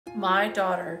My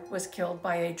daughter was killed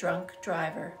by a drunk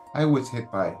driver. I was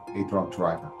hit by a drunk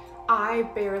driver. I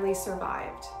barely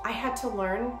survived. I had to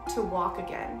learn to walk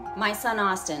again. My son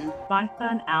Austin. My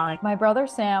son Alec. My brother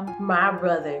Sam. My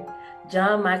brother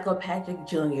John Michael Patrick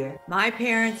Jr. My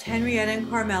parents Henrietta and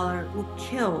Carmela were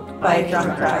killed by a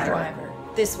drunk driver.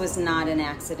 This was not an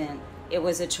accident. It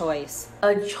was a choice.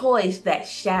 A choice that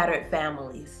shattered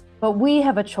families. But we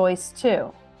have a choice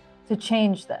too, to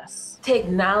change this.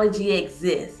 Technology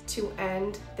exists to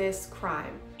end this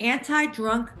crime.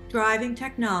 Anti-drunk driving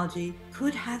technology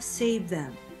could have saved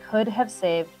them. Could have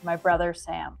saved my brother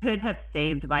Sam. Could have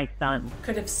saved my son.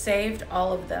 Could have saved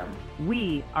all of them.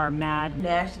 We are MADD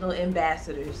National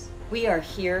Ambassadors. We are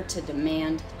here to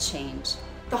demand change.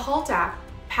 The HALT Act,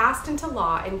 passed into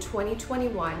law in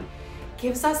 2021,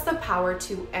 gives us the power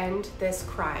to end this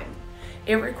crime.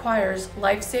 It requires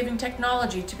life-saving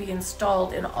technology to be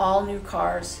installed in all new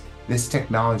cars. This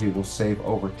technology will save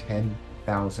over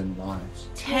 10,000 lives.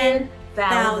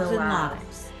 10,000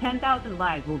 lives. 10,000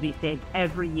 lives will be saved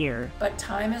every year. But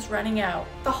time is running out.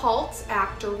 The HALT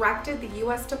Act directed the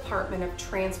U.S. Department of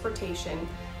Transportation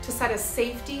to set a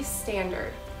safety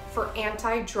standard for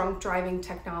anti-drunk driving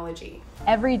technology.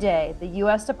 Every day, the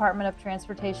U.S. Department of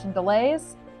Transportation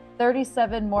delays,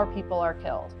 37 more people are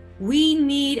killed. We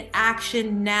need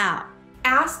action now.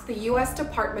 Ask the U.S.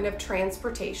 Department of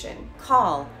Transportation.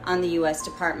 Call on the U.S.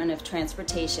 Department of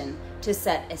Transportation to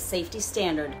set a safety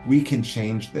standard. We can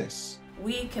change this.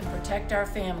 We can protect our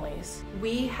families.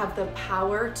 We have the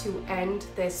power to end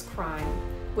this crime.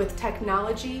 With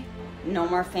technology, no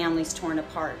more families torn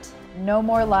apart. No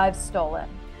more lives stolen.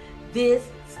 This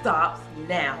stops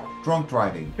now. Drunk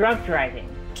driving. Drunk driving.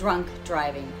 Drunk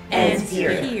driving ends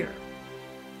here.